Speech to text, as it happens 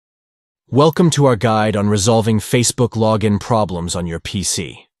Welcome to our guide on resolving Facebook login problems on your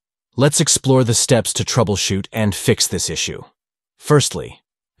PC. Let's explore the steps to troubleshoot and fix this issue. Firstly,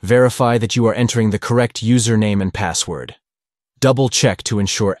 verify that you are entering the correct username and password. Double-check to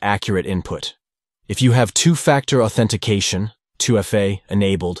ensure accurate input. If you have two-factor authentication, 2FA,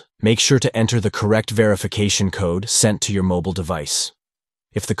 enabled, make sure to enter the correct verification code sent to your mobile device.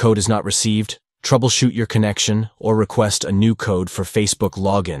 If the code is not received, troubleshoot your connection or request a new code for Facebook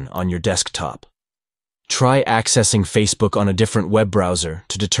login on your desktop. Try accessing Facebook on a different web browser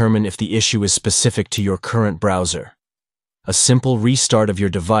to determine if the issue is specific to your current browser. A simple restart of your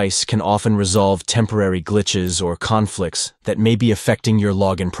device can often resolve temporary glitches or conflicts that may be affecting your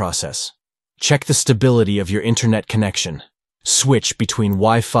login process. Check the stability of your internet connection. Switch between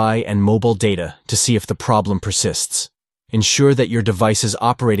Wi-Fi and mobile data to see if the problem persists. Ensure that your device's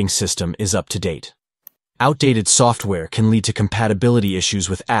operating system is up to date. Outdated software can lead to compatibility issues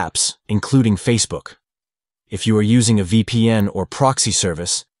with apps, including Facebook. If you are using a VPN or proxy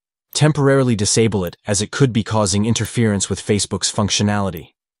service, temporarily disable it as it could be causing interference with Facebook's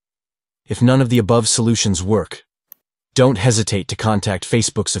functionality. If none of the above solutions work, don't hesitate to contact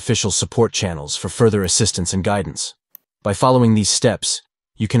Facebook's official support channels for further assistance and guidance. By following these steps,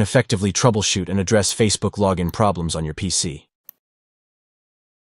 you can effectively troubleshoot and address Facebook login problems on your PC.